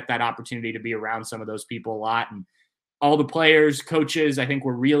probably don't get that opportunity to be around some of those people a lot. And all the players, coaches, I think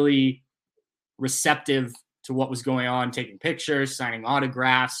were really receptive to what was going on, taking pictures, signing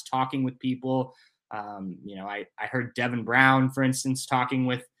autographs, talking with people. I heard Devin Brown, for instance, talking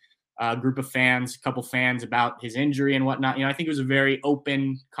with a group of fans, a couple fans about his injury and whatnot. I think it was a very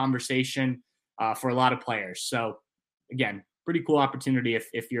open conversation for a lot of players. So again, pretty cool opportunity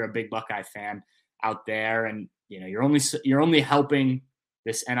if you're a big Buckeye fan out there, and you're only helping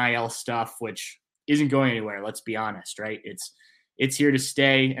this NIL stuff, which isn't going anywhere. Let's be honest, right? It's here to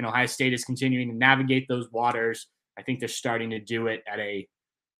stay, and Ohio State is continuing to navigate those waters. I think they're starting to do it at a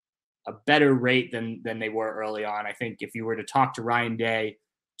better rate than they were early on. I think if you were to talk to Ryan Day,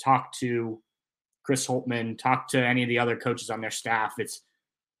 talk to Chris Holtmann, talk to any of the other coaches on their staff,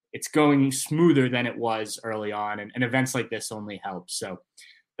 it's going smoother than it was early on, and events like this only help. So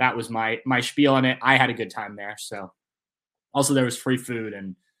that was my spiel on it. I had a good time there. So also there was free food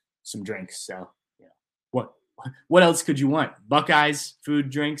and some drinks. So what else could you want? Buckeyes,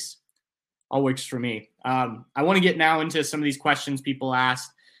 food, drinks, all works for me. I want to get now into some of these questions people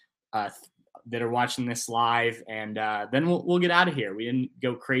asked that are watching this live, and then we'll get out of here. We didn't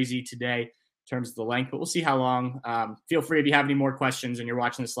go crazy today in terms of the length, but we'll see how long. Feel free if you have any more questions and you're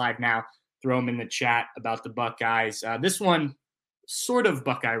watching this live now, throw them in the chat about the Buckeyes. This one sort of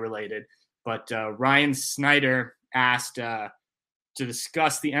Buckeye related, but Ryan Snyder asked to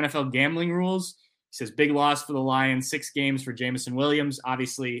discuss the NFL gambling rules. He says, big loss for the Lions, 6 games for Jameson Williams,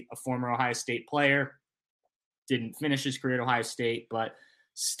 obviously a former Ohio State player. Didn't finish his career at Ohio State, but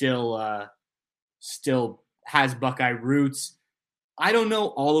still has Buckeye roots. I don't know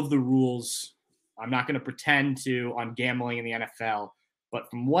all of the rules. I'm not going to pretend to on gambling in the NFL, but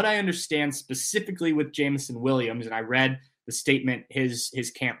from what I understand specifically with Jameson Williams, and I read the statement his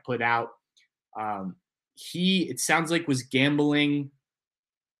camp put out, it sounds like was gambling,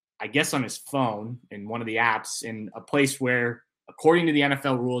 I guess, on his phone in one of the apps in a place where, according to the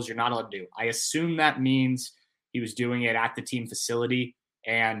NFL rules, you're not allowed to do. I assume that means he was doing it at the team facility.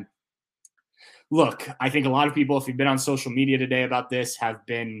 And look, I think a lot of people, if you've been on social media today about this, have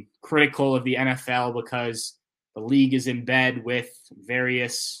been critical of the NFL because the league is in bed with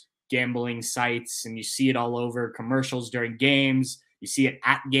various gambling sites, and you see it all over commercials during games. You see it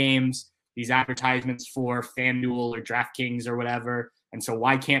at games, these advertisements for FanDuel or DraftKings or whatever. And so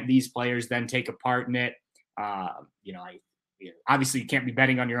why can't these players then take a part in it? Obviously you can't be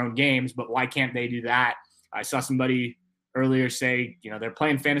betting on your own games, but why can't they do that? I saw somebody earlier say, they're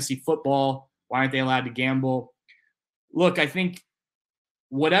playing fantasy football. Why aren't they allowed to gamble? Look, I think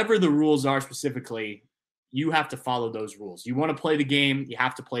whatever the rules are specifically, you have to follow those rules. You want to play the game, you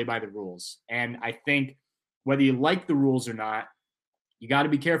have to play by the rules. And I think whether you like the rules or not, you got to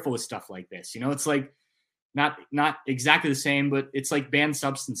be careful with stuff like this. It's like not exactly the same, but it's like banned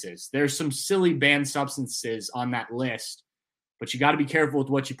substances. There's some silly banned substances on that list, but you got to be careful with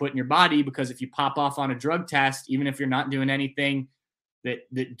what you put in your body, because if you pop off on a drug test, even if you're not doing anything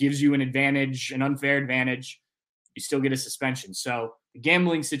that gives you an advantage, an unfair advantage, you still get a suspension. So the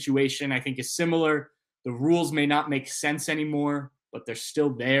gambling situation, I think, is similar. The rules may not make sense anymore, but they're still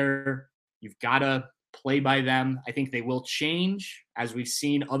there. You've got to play by them. I think they will change, as we've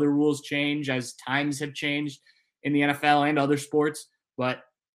seen other rules change as times have changed in the NFL and other sports. But,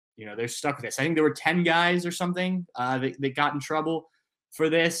 they're stuck with this. I think there were 10 guys or something that got in trouble for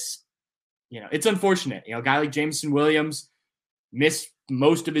this. It's unfortunate. A guy like Jameson Williams missed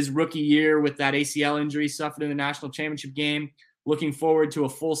most of his rookie year with that ACL injury suffered in the national championship game. Looking forward to a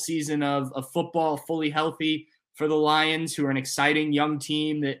full season of football, fully healthy for the Lions, who are an exciting young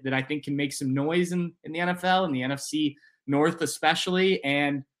team that I think can make some noise in the NFL and the NFC North especially.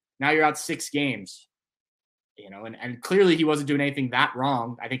 And now you're out 6 games, and clearly he wasn't doing anything that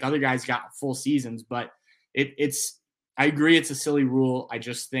wrong. I think other guys got full seasons, but I agree it's a silly rule. I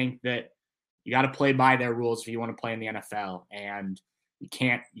just think that you got to play by their rules if you want to play in the NFL, and you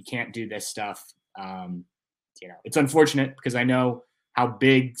can't do this stuff. It's unfortunate because I know how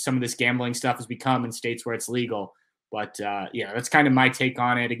big some of this gambling stuff has become in states where it's legal. But, that's kind of my take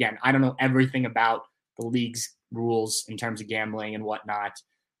on it. Again, I don't know everything about the league's rules in terms of gambling and whatnot.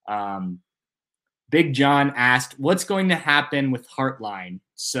 Big John asked, what's going to happen with Heartline?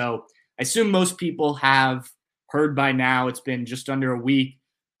 So I assume most people have heard by now. It's been just under a week.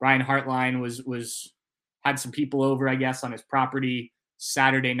 Brian Hartline had some people over, I guess, on his property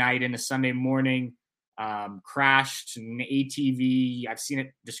Saturday night into Sunday morning. Crashed an ATV. I've seen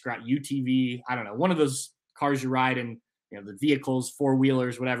it described UTV. I don't know. One of those cars you ride in, the vehicles,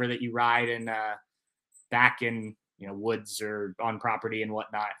 4-wheelers, whatever that you ride in back in, woods or on property and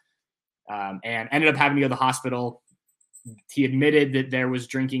whatnot. And ended up having to go to the hospital. He admitted that there was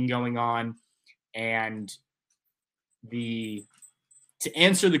drinking going on. And to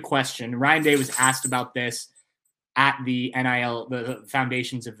answer the question, Ryan Day was asked about this at the NIL, the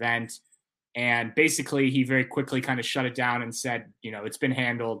foundation's event. And basically, he very quickly kind of shut it down and said, it's been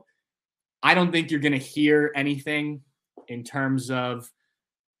handled. I don't think you're going to hear anything in terms of,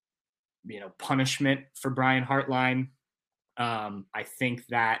 punishment for Brian Hartline. I think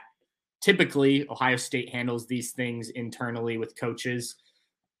that typically Ohio State handles these things internally with coaches.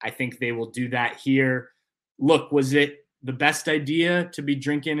 I think they will do that here. Look, was it the best idea to be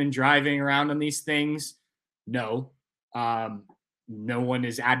drinking and driving around on these things? No. No one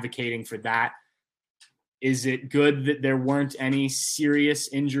is advocating for that. Is it good that there weren't any serious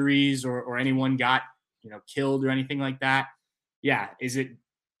injuries or anyone got, killed or anything like that? Yeah. Is it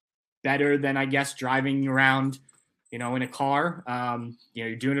better than, I guess, driving around, in a car?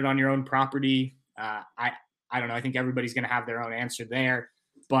 You're doing it on your own property. I don't know. I think everybody's going to have their own answer there.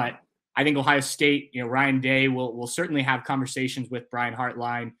 But I think Ohio State, Ryan Day will certainly have conversations with Brian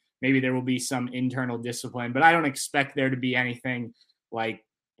Hartline. Maybe there will be some internal discipline, but I don't expect there to be anything like,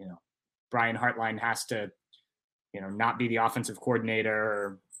 Brian Hartline has to, not be the offensive coordinator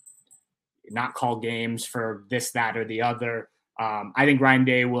or not call games for this, that, or the other. I think Ryan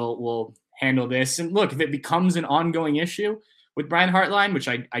Day will handle this. And look, if it becomes an ongoing issue with Brian Hartline, which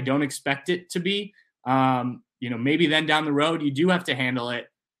I don't expect it to be, maybe then down the road you do have to handle it.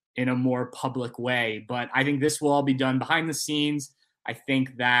 in a more public way. But I think this will all be done behind the scenes. I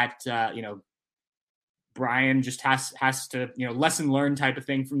think that, Brian just has to, lesson learn type of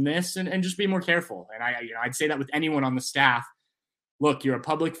thing from this and just be more careful. And I'd say that with anyone on the staff. Look, you're a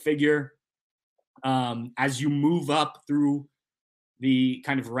public figure. As you move up through the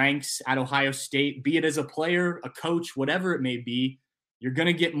kind of ranks at Ohio State, be it as a player, a coach, whatever it may be, you're going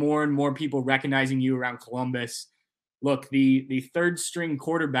to get more and more people recognizing you around Columbus. Look, the third string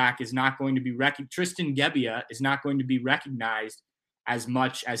quarterback is not going to be Tristan Gebbia is not going to be recognized as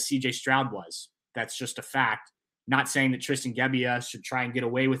much as CJ Stroud was. That's just a fact. Not saying that Tristan Gebbia should try and get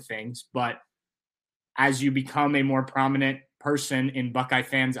away with things, but as you become a more prominent person in Buckeye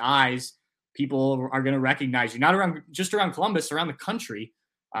fans' eyes, people are going to recognize you, not just around Columbus, around the country.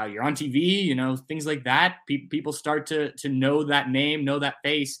 You're on TV, things like that. People start to know that name, know that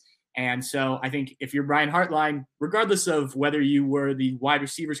face. And so I think if you're Brian Hartline, regardless of whether you were the wide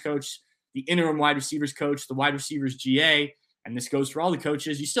receivers coach, the interim wide receivers coach, the wide receivers GA, and this goes for all the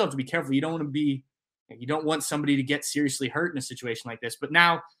coaches, you still have to be careful. You don't want somebody to get seriously hurt in a situation like this. But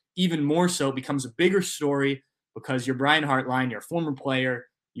now, even more so, it becomes a bigger story because you're Brian Hartline, you're a former player,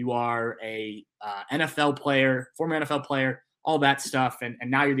 you are a NFL player, former NFL player, all that stuff, and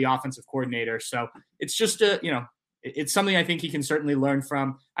now you're the offensive coordinator. So it's just it's something I think he can certainly learn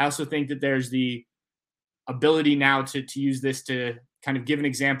from. I also think that there's the ability now to use this to kind of give an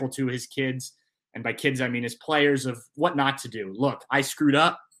example to his kids. And by kids, I mean his players, of what not to do. Look, I screwed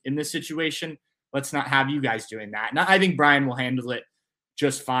up in this situation. Let's not have you guys doing that. And I think Brian will handle it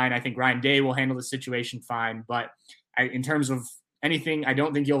just fine. I think Ryan Day will handle the situation fine. But in terms of anything, I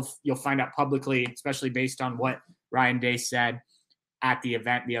don't think you'll find out publicly, especially based on what Ryan Day said at the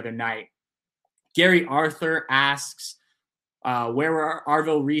event the other night. Gary Arthur asks, where were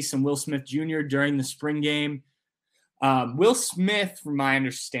Arvell Reese and Will Smith Jr. during the spring game? Will Smith, from my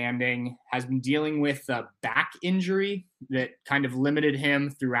understanding, has been dealing with a back injury that kind of limited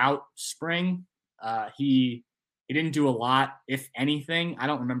him throughout spring. He didn't do a lot, if anything. I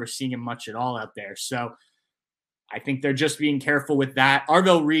don't remember seeing him much at all out there. So I think they're just being careful with that.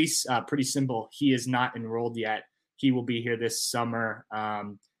 Arvell Reese, pretty simple. He is not enrolled yet. He will be here this summer.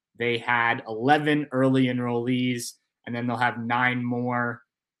 They had 11 early enrollees, and then they'll have 9 more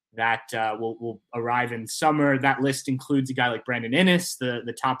that will arrive in summer. That list includes a guy like Brandon Innes,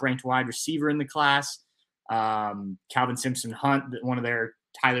 the top-ranked wide receiver in the class, Calvin Simpson-Hunt, one of their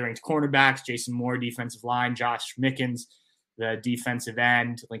highly ranked cornerbacks, Jason Moore, defensive line, Josh Mickens, the defensive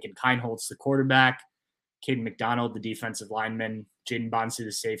end, Lincoln Kineholtz, the quarterback, Caden McDonald, the defensive lineman, Jaden Bonsu,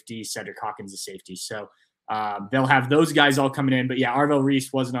 the safety, Cedric Hawkins, the safety. So they'll have those guys all coming in. But yeah, Arvell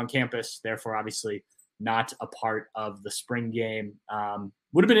Reese wasn't on campus, therefore obviously not a part of the spring game.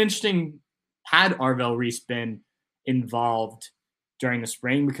 Would have been interesting had Arvell Reese been involved during the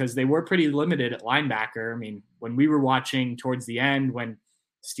spring, because they were pretty limited at linebacker. I mean, when we were watching towards the end, when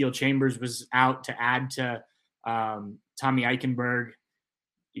Steele Chambers was out to add to Tommy Eichenberg,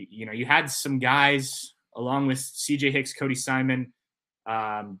 you had some guys along with CJ Hicks, Cody Simon,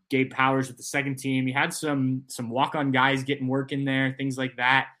 Gabe Powers with the second team. You had some walk-on guys getting work in there, things like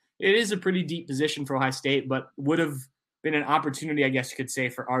that. It is a pretty deep position for Ohio State, but would have been an opportunity, I guess you could say,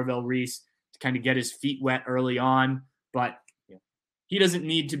 for Arvell Reese to kind of get his feet wet early on. But he doesn't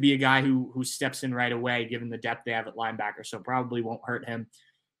need to be a guy who steps in right away, given the depth they have at linebacker, so probably won't hurt him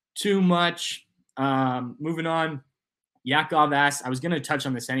too much. Moving on, Yakov asks, I was going to touch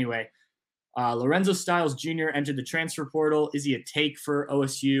on this anyway. Lorenzo Styles Jr. entered the transfer portal. Is he a take for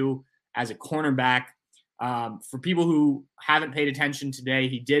OSU as a cornerback? For people who haven't paid attention today,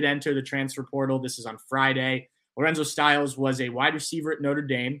 he did enter the transfer portal. This is on Friday. Lorenzo Styles was a wide receiver at Notre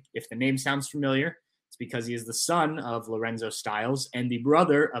Dame. If the name sounds familiar, it's because he is the son of Lorenzo Styles and the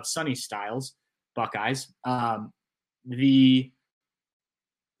brother of Sonny Styles, Buckeyes.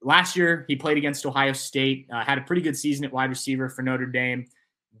 Last year, he played against Ohio State, had a pretty good season at wide receiver for Notre Dame.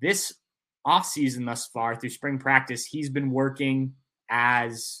 This offseason thus far, through spring practice, he's been working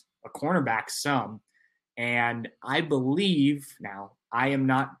as a cornerback some. And I believe, now, I am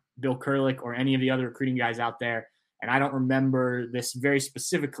not Bill Kurlick or any of the other recruiting guys out there, and I don't remember this very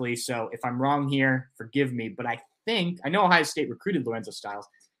specifically, so if I'm wrong here, forgive me. But I know Ohio State recruited Lorenzo Styles.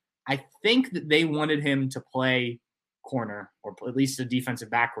 I think that they wanted him to play corner, or at least a defensive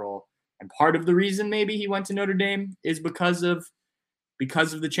back role. And part of the reason maybe he went to Notre Dame is because of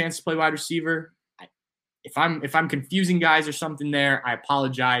the chance to play wide receiver. If I'm confusing guys or something there, I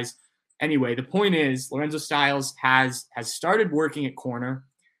apologize. Anyway, the point is Lorenzo Styles has started working at corner.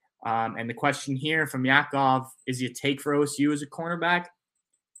 And the question here from Yakov, is he a take for OSU as a cornerback?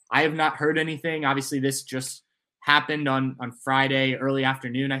 I have not heard anything. Obviously, this just happened on Friday, early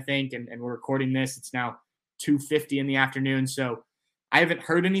afternoon, I think, and we're recording this. It's now 2:50 in the afternoon. So I haven't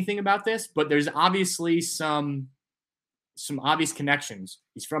heard anything about this, but there's obviously some obvious connections.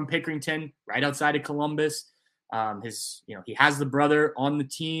 He's from Pickerington, right outside of Columbus. He has the brother on the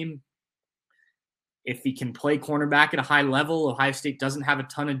team. If he can play cornerback at a high level, Ohio State doesn't have a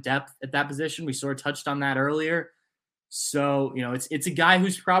ton of depth at that position. We sort of touched on that earlier. So, it's a guy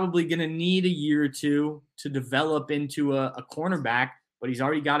who's probably going to need a year or two to develop into a cornerback, but he's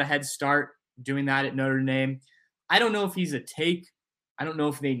already got a head start doing that at Notre Dame. I don't know if he's a take. I don't know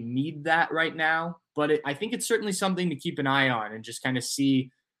if they need that right now, but I think it's certainly something to keep an eye on and just kind of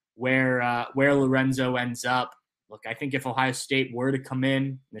see where Lorenzo ends up. Look, I think if Ohio State were to come in,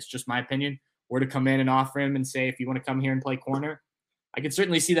 and it's just my opinion, were to come in and offer him and say, if you want to come here and play corner, I could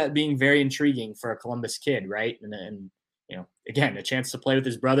certainly see that being very intriguing for a Columbus kid, right? And again, a chance to play with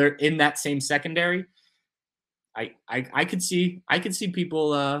his brother in that same secondary. I could see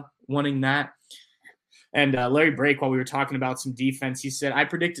people wanting that. And Larry Brake, while we were talking about some defense, he said, I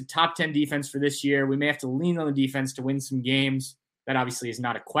predicted top 10 defense for this year. We may have to lean on the defense to win some games. That obviously is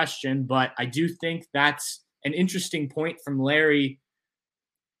not a question, but I do think that's an interesting point from Larry.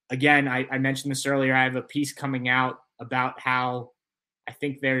 Again, I mentioned this earlier. I have a piece coming out about how I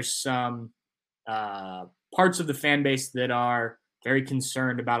think there's some parts of the fan base that are very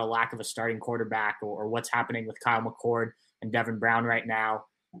concerned about a lack of a starting quarterback or what's happening with Kyle McCord and Devin Brown right now.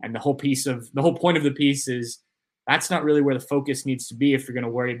 And the whole point of the piece is that's not really where the focus needs to be if you're going to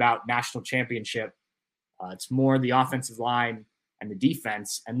worry about national championship. It's more the offensive line and the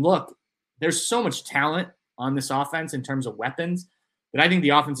defense. And look, there's so much talent on this offense in terms of weapons that I think the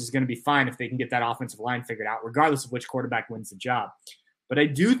offense is going to be fine if they can get that offensive line figured out, regardless of which quarterback wins the job. But I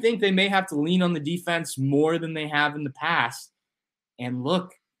do think they may have to lean on the defense more than they have in the past. And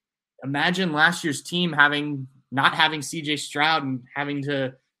look, imagine last year's team not having CJ Stroud and having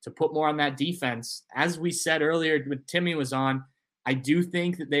to put more on that defense. As we said earlier when Timmy was on, I do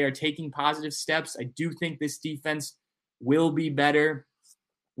think that they are taking positive steps. I do think this defense will be better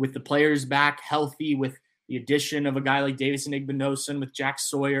with the players back healthy, with the addition of a guy like Davison Igbinosun, with Jack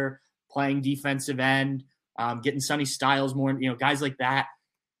Sawyer playing defensive end, getting Sonny Styles more, guys like that.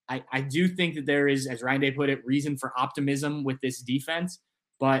 I do think that there is, as Ryan Day put it, reason for optimism with this defense.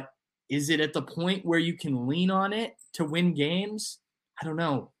 But is it at the point where you can lean on it to win games? I don't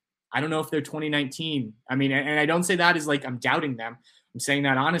know. I don't know if they're 2019. I mean, and I don't say that as like I'm doubting them. I'm saying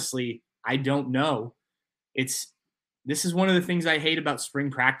that honestly, I don't know. This is one of the things I hate about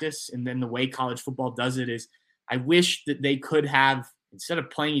spring practice and then the way college football does it is I wish that they could have, instead of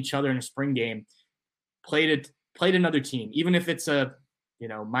playing each other in a spring game, played another team, even if it's a,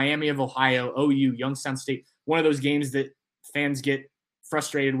 Miami of Ohio, OU, Youngstown State, one of those games that fans get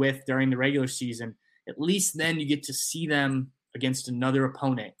frustrated with during the regular season. At least then you get to see them against another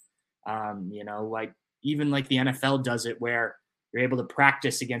opponent. Even like the NFL does it where you're able to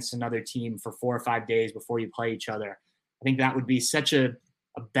practice against another team for 4 or 5 days before you play each other. I think that would be such a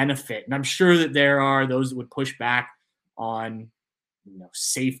benefit. And I'm sure that there are those that would push back on,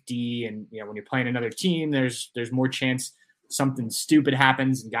 safety. And, when you're playing another team, there's more chance something stupid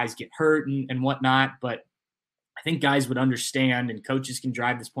happens and guys get hurt and whatnot. But I think guys would understand and coaches can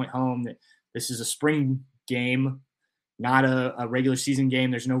drive this point home that this is a spring game, not a regular season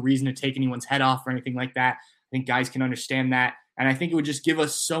game. There's no reason to take anyone's head off or anything like that. I think guys can understand that. And I think it would just give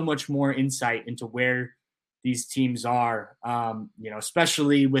us so much more insight into where these teams are,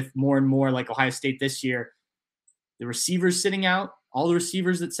 especially with more and more like Ohio State this year, the receivers sitting out, all the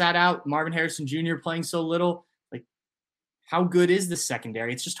receivers that sat out, Marvin Harrison Jr. playing so little, like how good is the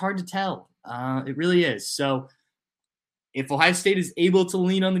secondary? It's just hard to tell. It really is. So if Ohio State is able to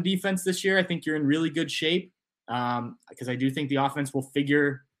lean on the defense this year, I think you're in really good shape because I do think the offense will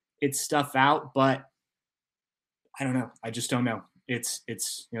figure its stuff out, but I don't know. I just don't know. It's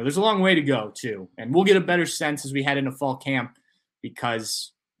there's a long way to go too. And we'll get a better sense as we head into fall camp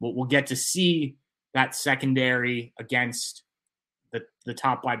because we'll get to see that secondary against the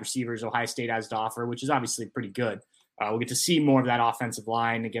top wide receivers Ohio State has to offer, which is obviously pretty good. We'll get to see more of that offensive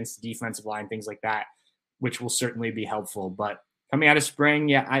line against the defensive line, things like that, which will certainly be helpful. But coming out of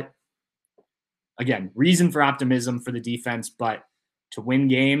spring, again, reason for optimism for the defense, but to win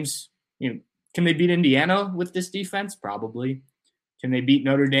games, can they beat Indiana with this defense? Probably. Can they beat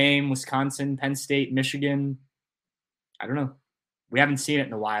Notre Dame, Wisconsin, Penn State, Michigan? I don't know. We haven't seen it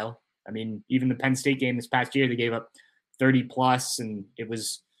in a while. I mean, even the Penn State game this past year, they gave up 30 plus, and it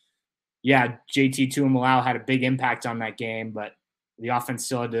was, JT Tuimalau had a big impact on that game, but the offense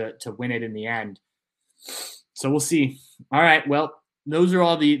still had to win it in the end. So we'll see. All right, well, those are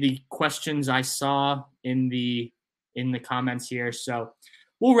all the questions I saw in the comments here. So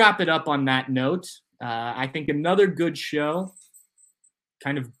we'll wrap it up on that note. I think another good show,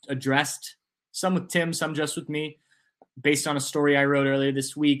 kind of addressed some with Tim, some just with me, based on a story I wrote earlier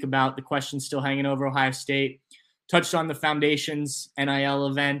this week about the questions still hanging over Ohio State. Touched on the Foundation's NIL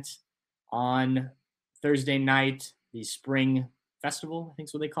event on Thursday night, the Spring Festival, I think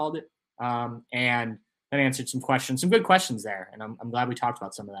is what they called it. And then answered some questions, some good questions there. And I'm glad we talked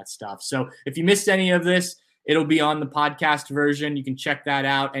about some of that stuff. So if you missed any of this, it'll be on the podcast version. You can check that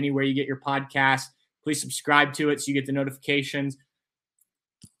out anywhere you get your podcast. Please subscribe to it so you get the notifications.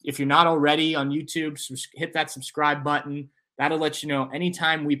 If you're not already on YouTube, hit that subscribe button. That'll let you know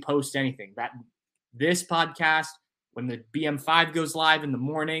anytime we post anything. This podcast, when the BM5 goes live in the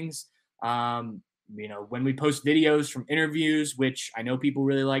mornings, when we post videos from interviews, which I know people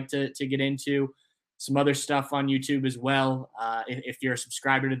really like to get into, some other stuff on YouTube as well, if you're a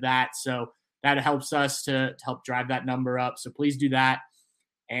subscriber to that. So that helps us to help drive that number up. So please do that.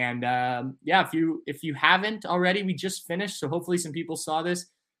 And if you haven't already, we just finished. So hopefully some people saw this,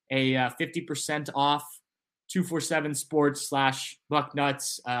 a 50% off 247 Sports /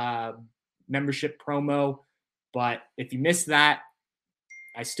 Bucknuts membership promo. But if you missed that,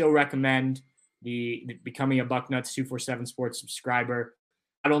 I still recommend becoming a Bucknuts 247 Sports subscriber.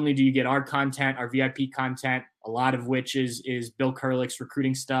 Not only do you get our content, our VIP content, a lot of which is Bill Kurlick's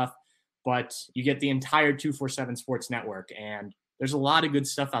recruiting stuff, but you get the entire 247 Sports network. And there's a lot of good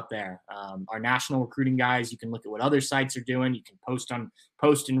stuff out there. Our national recruiting guys, you can look at what other sites are doing. You can post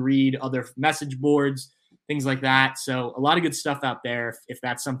and read other message boards, things like that. So a lot of good stuff out there. If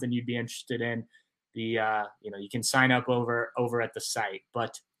that's something you'd be interested in, you can sign up over at the site.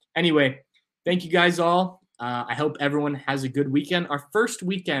 But anyway, thank you guys all. I hope everyone has a good weekend. Our first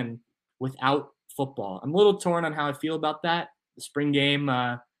weekend without football. I'm a little torn on how I feel about that. The spring game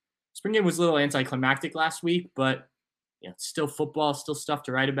was a little anticlimactic last week, but it's still football, still stuff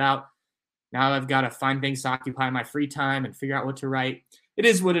to write about. Now I've got to find things to occupy my free time and figure out what to write. It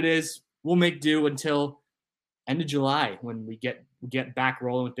is what it is. We'll make do until end of July when we get back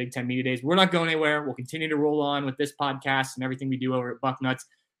rolling with Big Ten Media Days. We're not going anywhere. We'll continue to roll on with this podcast and everything we do over at Bucknuts.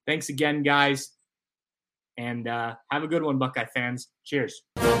 Thanks again, guys. And have a good one, Buckeye fans. Cheers.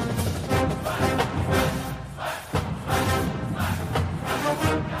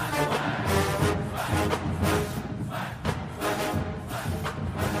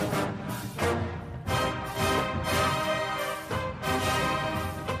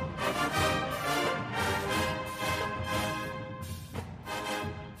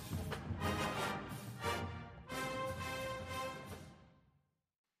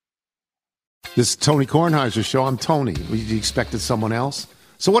 This is Tony Kornheiser's show. I'm Tony. You expected someone else?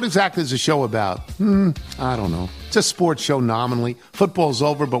 So what exactly is the show about? I don't know. It's a sports show nominally. Football's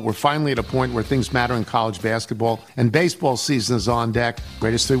over, but we're finally at a point where things matter in college basketball, and baseball season is on deck.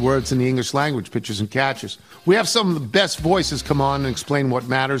 Greatest 3 words in the English language, pitchers and catchers. We have some of the best voices come on and explain what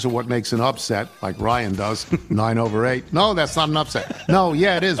matters or what makes an upset, like Ryan does, 9/8. No, that's not an upset. No,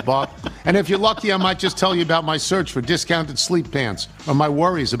 yeah, it is, Bob. And if you're lucky, I might just tell you about my search for discounted sleep pants or my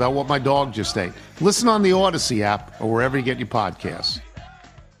worries about what my dog just ate. Listen on the Odyssey app or wherever you get your podcasts.